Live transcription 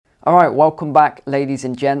All right, welcome back, ladies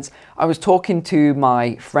and gents. I was talking to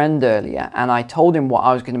my friend earlier and I told him what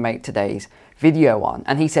I was going to make today's video on.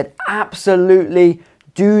 And he said, absolutely,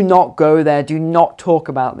 do not go there. Do not talk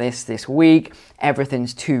about this week.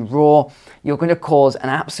 Everything's too raw. You're going to cause an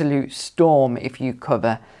absolute storm if you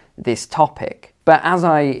cover this topic. But as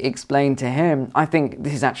I explained to him, I think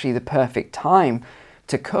this is actually the perfect time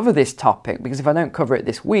to cover this topic, because if I don't cover it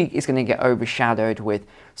this week, it's going to get overshadowed with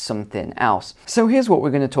something else. So here's what we're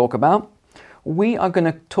going to talk about. We are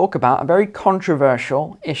going to talk about a very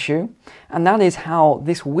controversial issue, and that is how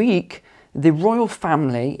this week the royal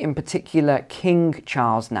family, in particular King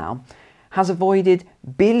Charles now, has avoided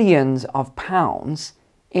billions of pounds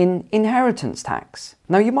in inheritance tax.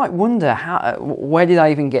 Now you might wonder, where did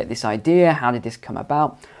I even get this idea? How did this come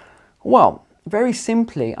about? Well, very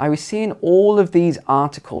simply, I was seeing all of these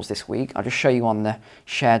articles this week. I'll just show you on the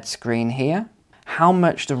shared screen here. How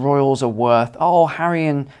much the royals are worth. Oh, Harry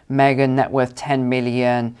and Meghan net worth 10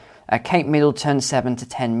 million. Kate Middleton 7 to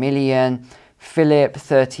 10 million. Philip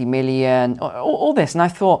 30 million. All this. And I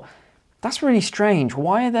thought, that's really strange.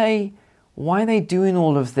 Why are they doing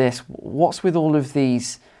all of this? What's with all of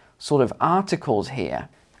these sort of articles here?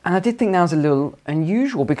 And I did think that was a little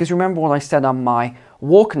unusual, because remember what I said on my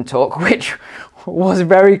walk and talk, which was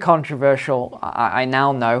very controversial. I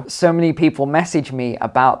now know so many people message me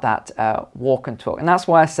about that walk and talk. And that's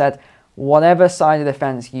why I said, whatever side of the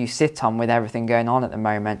fence you sit on with everything going on at the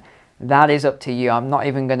moment, that is up to you. I'm not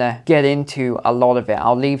even going to get into a lot of it.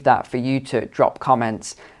 I'll leave that for you to drop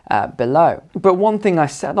comments below. But one thing I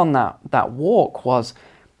said on that walk was,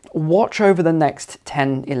 watch over the next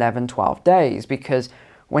 10, 11, 12 days, because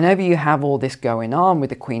whenever you have all this going on with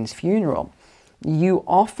the Queen's funeral, you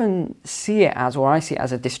often see it as, or I see it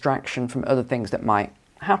as, a distraction from other things that might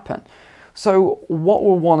happen. So what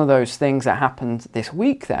were one of those things that happened this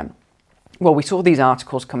week then? Well, we saw these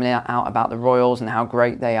articles coming out about the royals and how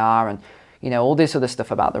great they are, and all this other stuff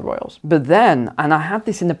about the royals. But then, and I had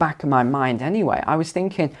this in the back of my mind anyway, I was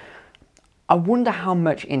thinking, I wonder how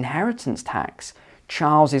much inheritance tax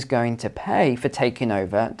Charles is going to pay for taking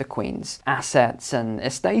over the Queen's assets and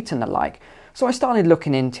estate and the like. So I started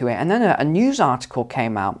looking into it, and then a news article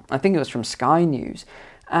came out. I think it was from Sky News,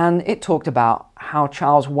 and it talked about how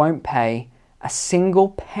Charles won't pay a single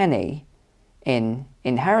penny in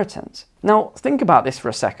inheritance. Now think about this for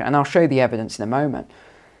a second, and I'll show you the evidence in a moment.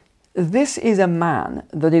 This is a man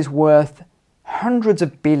that is worth hundreds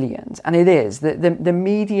of billions, and it is. The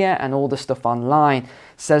media and all the stuff online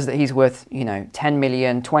says that he's worth 10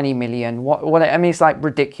 million, 20 million, what I mean, it's like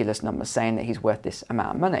ridiculous numbers saying that he's worth this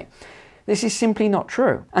amount of money. This is simply not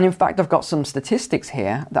true. And in fact, I've got some statistics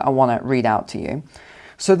here that I want to read out to you.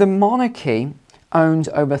 So the monarchy owns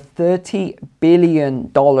over $30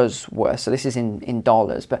 billion worth, so this is in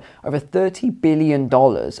dollars, but over $30 billion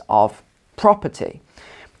of property.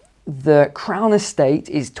 The Crown Estate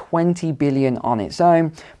is 20 billion on its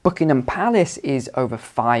own. Buckingham Palace is over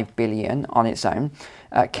 5 billion on its own.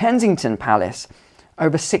 Kensington Palace,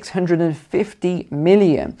 over 650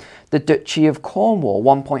 million. The Duchy of Cornwall,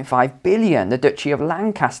 1.5 billion. The Duchy of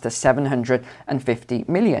Lancaster, 750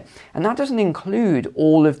 million. And that doesn't include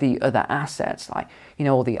all of the other assets, like,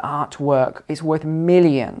 all the artwork. It's worth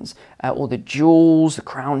millions. All the jewels, the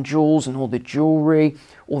crown jewels and all the jewelry,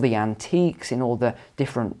 all the antiques in all the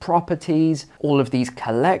different properties, all of these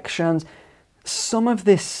collections. Some of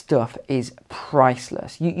this stuff is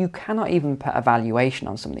priceless. You cannot even put a valuation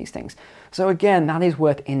on some of these things. So again, that is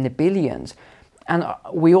worth in the billions. And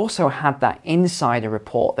we also had that insider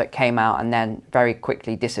report that came out and then very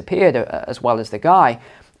quickly disappeared, as well as the guy,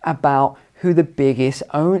 about who the biggest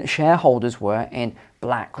shareholders were in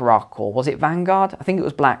BlackRock, or was it Vanguard? I think it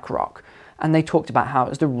was BlackRock. And they talked about how it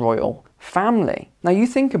was the royal family. Now you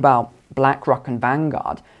think about BlackRock and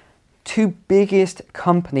Vanguard, two biggest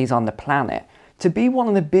companies on the planet. To be one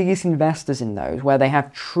of the biggest investors in those, where they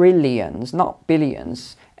have trillions, not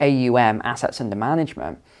billions, AUM, assets under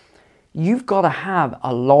management, you've got to have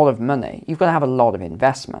a lot of money. You've got to have a lot of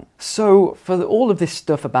investment. So for all of this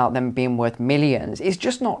stuff about them being worth millions, it's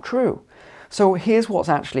just not true. So here's what's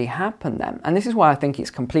actually happened then. And this is why I think it's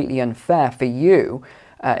completely unfair for you,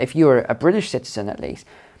 if you're a British citizen at least.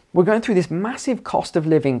 We're going through this massive cost of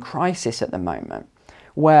living crisis at the moment,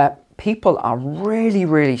 where people are really,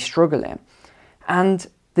 really struggling. And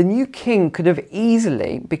the new king could have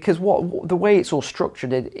easily, because the way it's all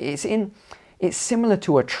structured, it's similar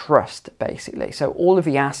to a trust, basically. So all of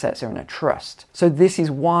the assets are in a trust. So this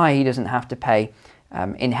is why he doesn't have to pay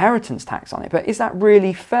inheritance tax on it. But is that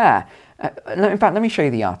really fair? In fact, let me show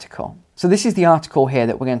you the article. So this is the article here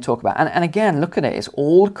that we're going to talk about. And again, look at it. It's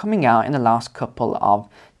all coming out in the last couple of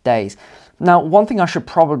days. Now, one thing I should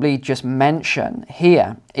probably just mention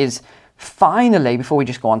here is finally, before we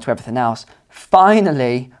just go on to everything else,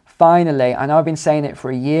 finally, I know I've been saying it for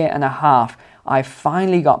a year and a half, I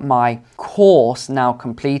finally got my course now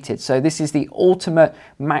completed. So this is the Ultimate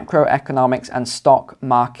Macroeconomics and Stock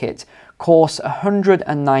Market course,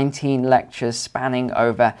 119 lectures spanning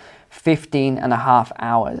over 15 and a half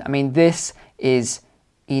hours. I mean, this is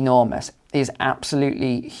enormous. It is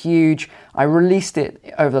absolutely huge. I released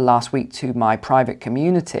it over the last week to my private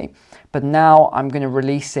community, but now I'm going to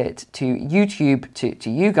release it to YouTube, to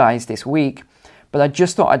you guys this week. But I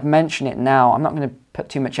just thought I'd mention it now. I'm not going to put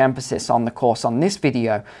too much emphasis on the course on this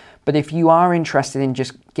video, but if you are interested in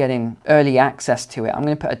just getting early access to it, I'm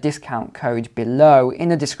going to put a discount code below in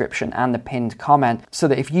the description and the pinned comment so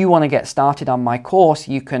that if you want to get started on my course,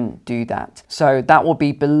 you can do that. So that will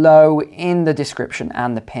be below in the description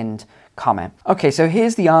and the pinned comment. Okay, so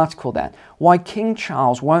here's the article then. Why King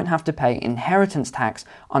Charles won't have to pay inheritance tax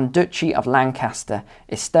on Duchy of Lancaster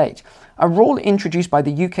estate. A rule introduced by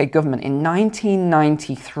the UK government in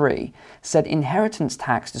 1993 said inheritance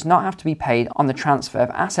tax does not have to be paid on the transfer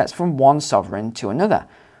of assets from one sovereign to another.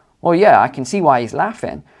 Well, yeah, I can see why he's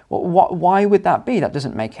laughing. Well, why would that be? That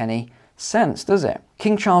doesn't make any sense, does it?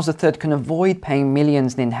 King Charles III can avoid paying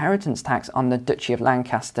millions in inheritance tax on the Duchy of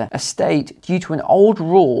Lancaster estate due to an old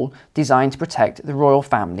rule designed to protect the royal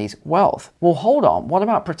family's wealth. Well, hold on, what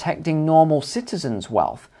about protecting normal citizens'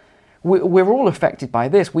 wealth? We're all affected by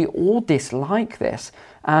this. We all dislike this.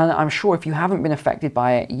 And I'm sure if you haven't been affected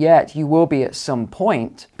by it yet, you will be at some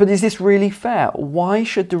point. But is this really fair? Why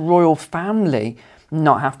should the royal family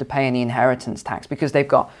not have to pay any inheritance tax? Because they've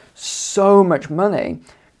got so much money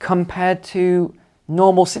compared to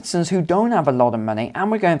normal citizens who don't have a lot of money, and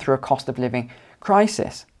we're going through a cost of living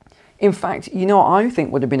crisis. In fact, you know what I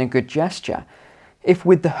think would have been a good gesture? If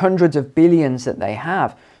with the hundreds of billions that they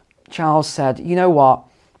have, Charles said, you know what,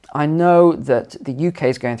 I know that the UK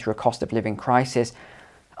is going through a cost of living crisis.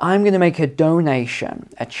 I'm going to make a donation,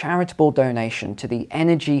 a charitable donation to the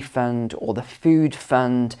energy fund or the food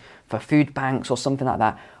fund for food banks or something like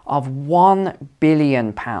that of £1 billion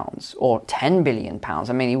or £10 billion.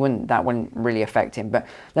 I mean, that wouldn't really affect him, but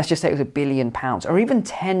let's just say it was £1 billion or even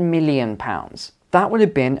 £10 million. That would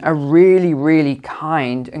have been a really, really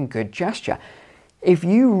kind and good gesture. If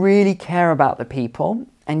you really care about the people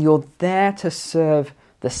and you're there to serve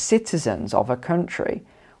the citizens of a country,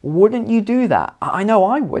 wouldn't you do that? I know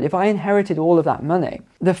I would. If I inherited all of that money,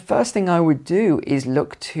 the first thing I would do is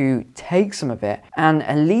look to take some of it and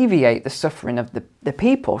alleviate the suffering of the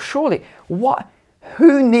people. Surely,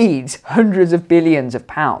 who needs hundreds of billions of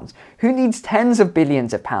pounds? Who needs tens of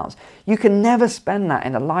billions of pounds? You can never spend that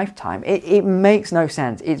in a lifetime. It makes no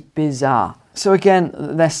sense. It's bizarre. So again,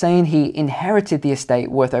 they're saying he inherited the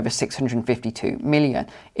estate worth over 652 million.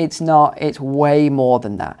 It's not, it's way more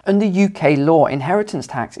than that. Under UK law, inheritance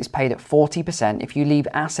tax is paid at 40% if you leave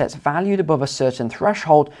assets valued above a certain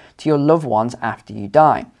threshold to your loved ones after you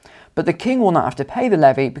die. But the king will not have to pay the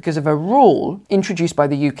levy because of a rule introduced by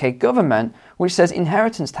the UK government which says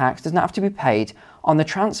inheritance tax does not have to be paid on the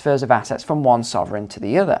transfers of assets from one sovereign to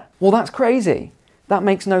the other. Well, that's crazy. That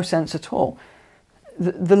makes no sense at all.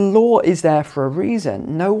 The law is there for a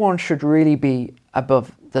reason. No one should really be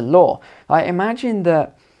above the law. I imagine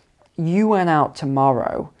that you went out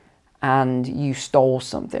tomorrow and you stole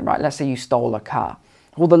something, right? Let's say you stole a car.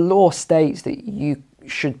 Well, the law states that you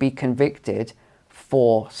should be convicted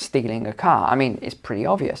for stealing a car. I mean, it's pretty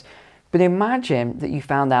obvious. But imagine that you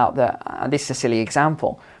found out that, this is a silly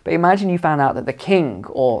example, but imagine you found out that the king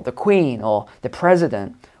or the queen or the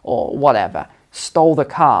president or whatever stole the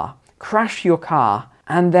car, crashed your car,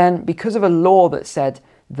 and then because of a law that said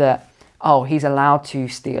that, oh, he's allowed to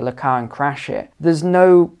steal a car and crash it, there's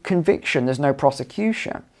no conviction, there's no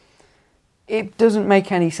prosecution. It doesn't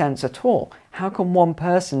make any sense at all. How can one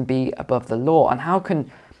person be above the law? And how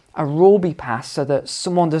can a rule be passed so that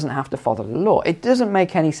someone doesn't have to follow the law? It doesn't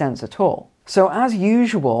make any sense at all. So as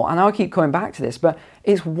usual, and I'll keep coming back to this, but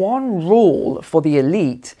it's one rule for the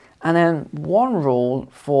elite and then one rule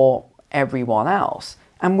for everyone else.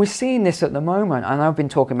 And we're seeing this at the moment, and I've been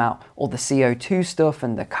talking about all the CO2 stuff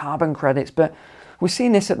and the carbon credits, but we're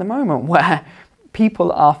seeing this at the moment where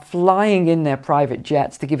people are flying in their private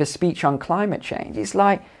jets to give a speech on climate change. It's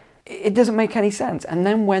like, it doesn't make any sense. And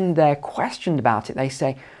then when they're questioned about it, they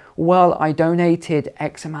say, well, I donated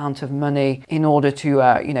X amount of money in order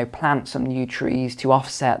to, plant some new trees to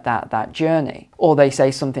offset that journey. Or they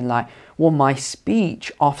say something like, well, my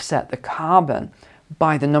speech offset the carbon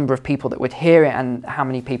by the number of people that would hear it and how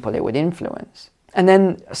many people it would influence. And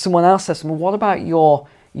then someone else says, well, what about your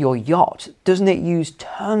your yacht? Doesn't it use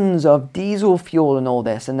tons of diesel fuel and all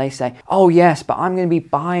this? And they say, oh yes, but I'm going to be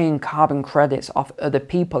buying carbon credits off other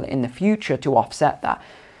people in the future to offset that.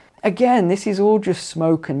 Again, this is all just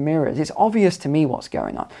smoke and mirrors. It's obvious to me what's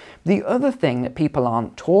going on. The other thing that people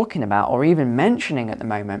aren't talking about or even mentioning at the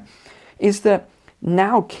moment is that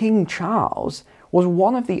now King Charles was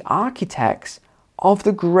one of the architects of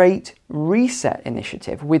the Great Reset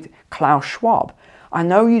Initiative with Klaus Schwab. I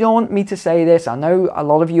know you don't want me to say this. I know a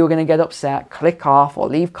lot of you are going to get upset, click off or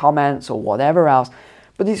leave comments or whatever else.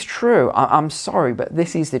 But it's true. I'm sorry, but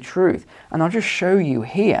this is the truth. And I'll just show you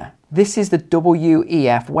here. This is the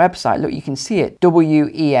WEF website. Look, you can see it,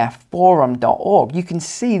 wefforum.org. You can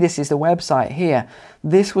see this is the website here.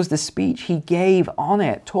 This was the speech he gave on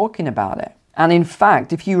it, talking about it. And in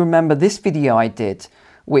fact, if you remember this video I did,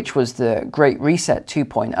 which was the Great Reset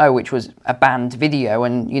 2.0, which was a banned video,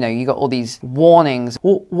 and you got all these warnings.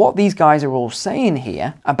 Well, what these guys are all saying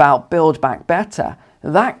here about Build Back Better,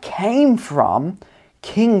 that came from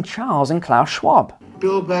King Charles and Klaus Schwab.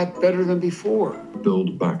 Build back better than before.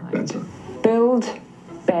 Build back better. Build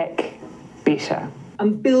back better.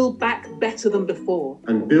 And build back better than before.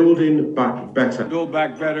 And building back better. Build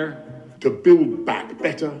back better. To build back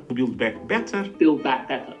better. To build back better. Build back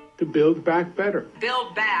better. To build back better.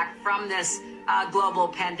 Build back from this global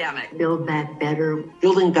pandemic. Build back better.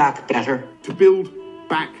 Building back better. To build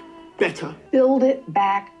back better. Build it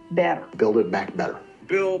back better. Build it back better.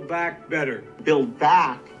 Build back better. Build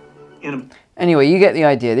back in a... Anyway, you get the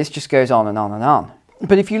idea. This just goes on and on and on.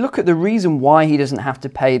 But if you look at the reason why he doesn't have to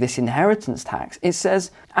pay this inheritance tax, it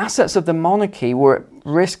says assets of the monarchy were at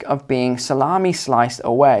risk of being salami sliced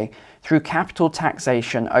away through capital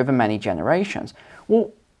taxation over many generations.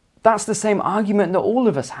 Well, that's the same argument that all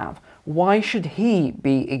of us have. Why should he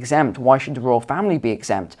be exempt? Why should the royal family be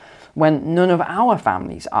exempt when none of our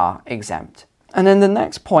families are exempt? And then the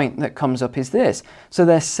next point that comes up is this. So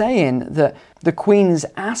they're saying that the Queen's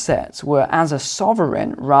assets were as a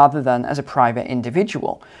sovereign rather than as a private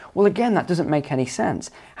individual. Well, again, that doesn't make any sense.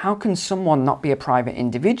 How can someone not be a private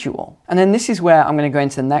individual? And then this is where I'm going to go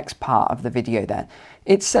into the next part of the video then.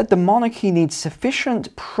 It said the monarchy needs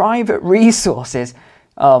sufficient private resources,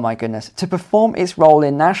 oh my goodness, to perform its role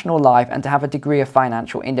in national life and to have a degree of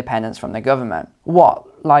financial independence from the government. What?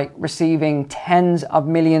 Like receiving tens of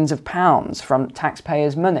millions of pounds from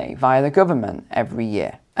taxpayers' money via the government every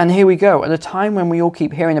year. And here we go, at a time when we all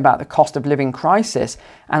keep hearing about the cost of living crisis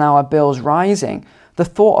and our bills rising, the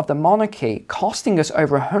thought of the monarchy costing us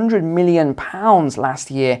over £100 million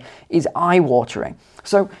last year is eye-watering.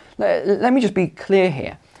 So let me just be clear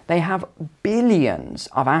here. They have billions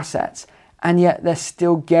of assets and yet they're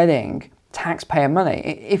still getting taxpayer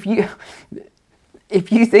money.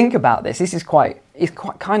 If you think about this, it's quite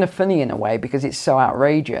kind of funny in a way because it's so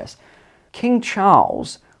outrageous. King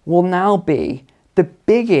Charles will now be the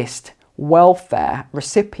biggest welfare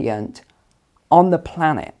recipient on the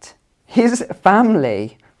planet. His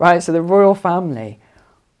family, right, so the royal family,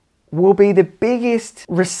 will be the biggest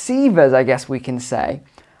receivers, I guess we can say,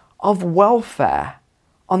 of welfare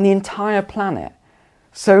on the entire planet.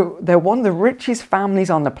 So they're one of the richest families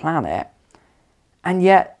on the planet, and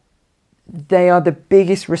yet they are the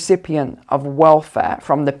biggest recipient of welfare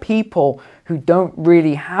from the people who don't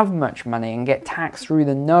really have much money and get taxed through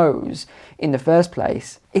the nose in the first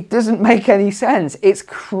place. It doesn't make any sense. It's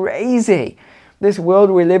crazy. This world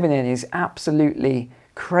we're living in is absolutely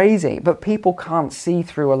crazy, but people can't see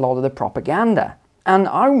through a lot of the propaganda. And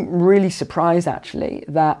I'm really surprised actually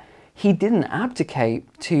that he didn't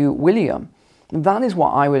abdicate to William. That is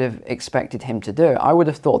what I would have expected him to do. I would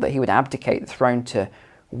have thought that he would abdicate the throne to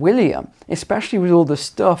William, especially with all the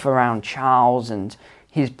stuff around Charles and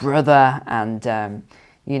his brother and,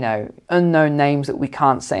 unknown names that we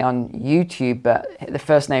can't say on YouTube, but the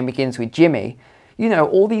first name begins with Jimmy.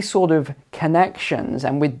 All these sort of connections,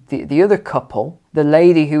 and with the other couple, the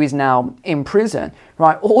lady who is now in prison,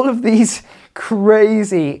 right? All of these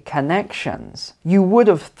crazy connections. You would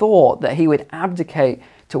have thought that he would abdicate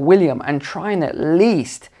to William and try and at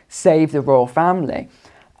least save the royal family.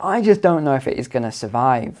 I just don't know if it is going to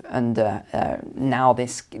survive under now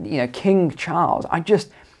this, King Charles.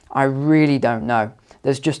 I really don't know.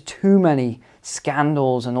 There's just too many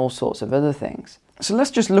scandals and all sorts of other things. So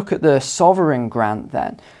let's just look at the sovereign grant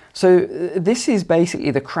then. So this is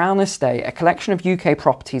basically the Crown Estate, a collection of UK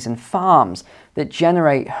properties and farms that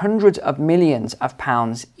generate hundreds of millions of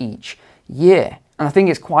pounds each year. And I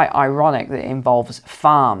think it's quite ironic that it involves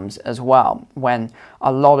farms as well, when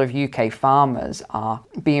a lot of UK farmers are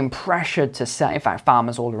being pressured to sell, in fact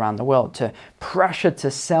farmers all around the world, to pressure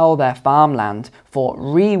to sell their farmland for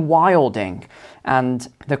rewilding. And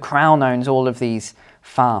the Crown owns all of these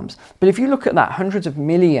farms. But if you look at that, hundreds of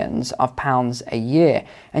millions of pounds a year,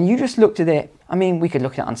 and you just looked at it, I mean, we could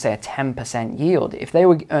look at it and say a 10% yield. If they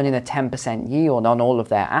were earning a 10% yield on all of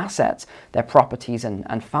their assets, their properties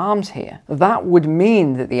and farms here, that would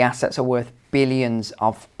mean that the assets are worth billions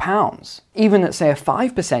of pounds. Even at, say, a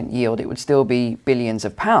 5% yield, it would still be billions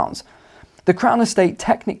of pounds. The Crown Estate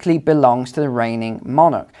technically belongs to the reigning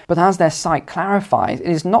monarch, but as their site clarifies, it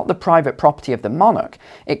is not the private property of the monarch.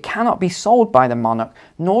 It cannot be sold by the monarch,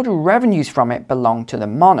 nor do revenues from it belong to the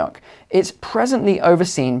monarch. It's presently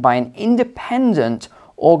overseen by an independent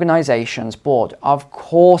organisations board. Of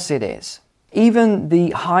course it is. Even the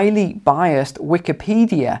highly biased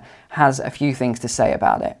Wikipedia has a few things to say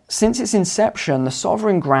about it. Since its inception, the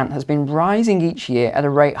sovereign grant has been rising each year at a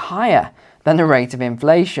rate higher than the rate of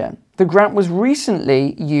inflation. The grant was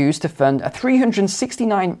recently used to fund a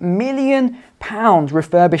 £369 million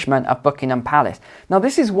refurbishment of Buckingham Palace. Now,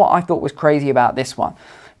 this is what I thought was crazy about this one.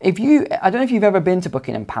 I don't know if you've ever been to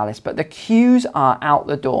Buckingham Palace, but the queues are out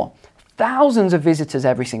the door. Thousands of visitors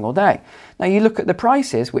every single day. Now, you look at the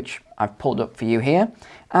prices, which I've pulled up for you here,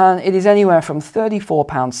 and it is anywhere from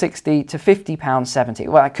 £34.60 to £50.70.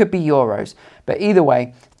 Well, it could be euros, but either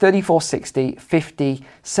way, £34.60, £50,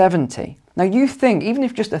 £70. Now, you think, even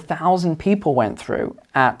if just 1,000 people went through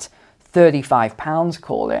at £35,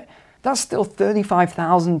 call it, that's still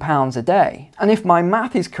 £35,000 a day. And if my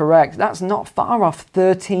math is correct, that's not far off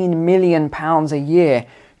 £13 million a year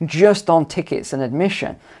just on tickets and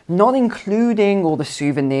admission, not including all the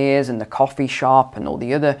souvenirs and the coffee shop and all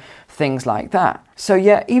the other things like that. So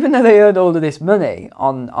yeah, even though they earned all of this money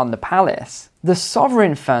on the palace, the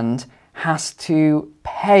sovereign fund has to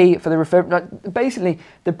pay for the refurbishment. Basically,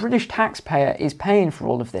 the British taxpayer is paying for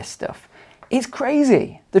all of this stuff. It's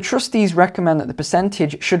crazy. The trustees recommend that the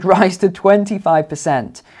percentage should rise to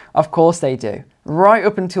 25%. Of course they do. Right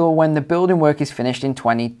up until when the building work is finished in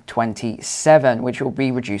 2027, which will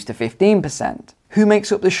be reduced to 15%. Who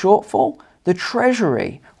makes up the shortfall? The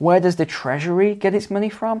Treasury. Where does the Treasury get its money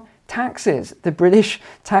from? Taxes, the British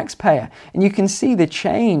taxpayer. And you can see the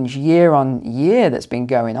change year on year that's been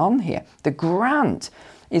going on here. The grant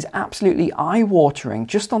is absolutely eye-watering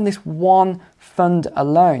just on this one fund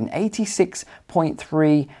alone,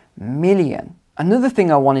 86.3 million. Another thing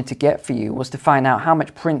I wanted to get for you was to find out how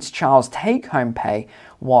much Prince Charles' take-home pay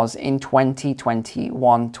was in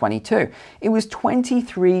 2021-22. It was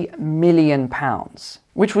 £23 million,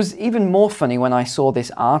 which was even more funny when I saw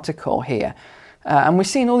this article here. And we're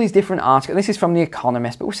seeing all these different articles. This is from The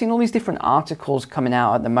Economist, but we're seeing all these different articles coming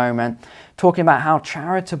out at the moment talking about how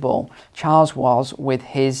charitable Charles was with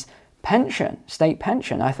his pension, state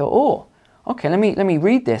pension. I thought, oh, okay, let me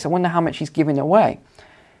read this. I wonder how much he's giving away.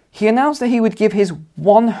 He announced that he would give his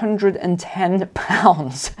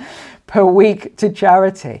 £110 per week to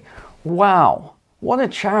charity. Wow, what a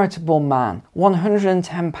charitable man.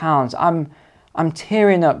 £110. I'm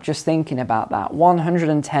tearing up just thinking about that.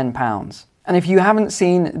 £110. And if you haven't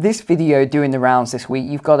seen this video doing the rounds this week,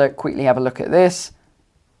 you've got to quickly have a look at this.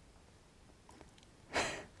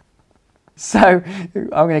 So, I'm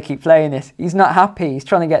going to keep playing this. He's not happy. He's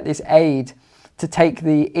trying to get this aide to take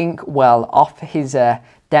the inkwell off his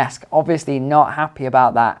desk. Obviously not happy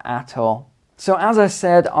about that at all. So as I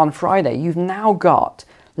said on Friday, you've now got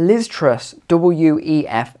Liz Truss,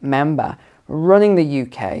 WEF member, running the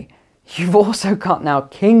UK. You've also got now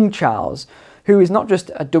King Charles, who is not just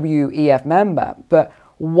a WEF member, but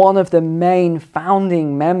one of the main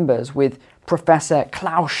founding members with Professor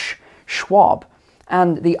Klaus Schwab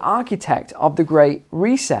and the architect of the Great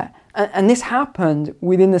Reset. And this happened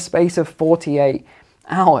within the space of 48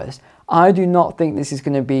 hours. I do not think this is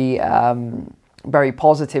going to be very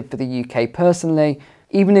positive for the UK personally.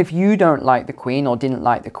 Even if you don't like the Queen or didn't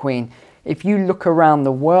like the Queen, if you look around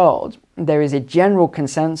the world, there is a general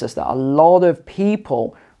consensus that a lot of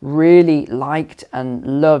people really liked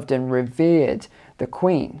and loved and revered the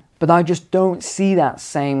Queen. But I just don't see that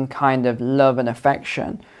same kind of love and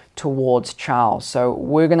affection towards Charles. So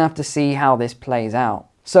we're going to have to see how this plays out.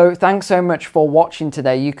 So thanks so much for watching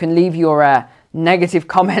today. You can leave your negative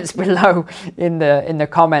comments below in the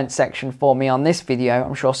comment section for me on this video.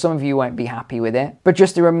 I'm sure some of you won't be happy with it. But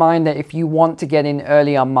just a reminder, if you want to get in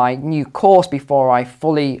early on my new course before I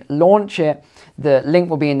fully launch it, the link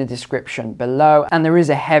will be in the description below, and there is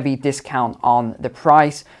a heavy discount on the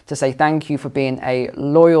price to say thank you for being a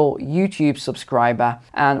loyal YouTube subscriber.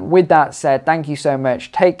 And with that said, thank you so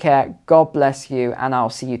much. Take care, God bless you, and I'll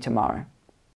see you tomorrow.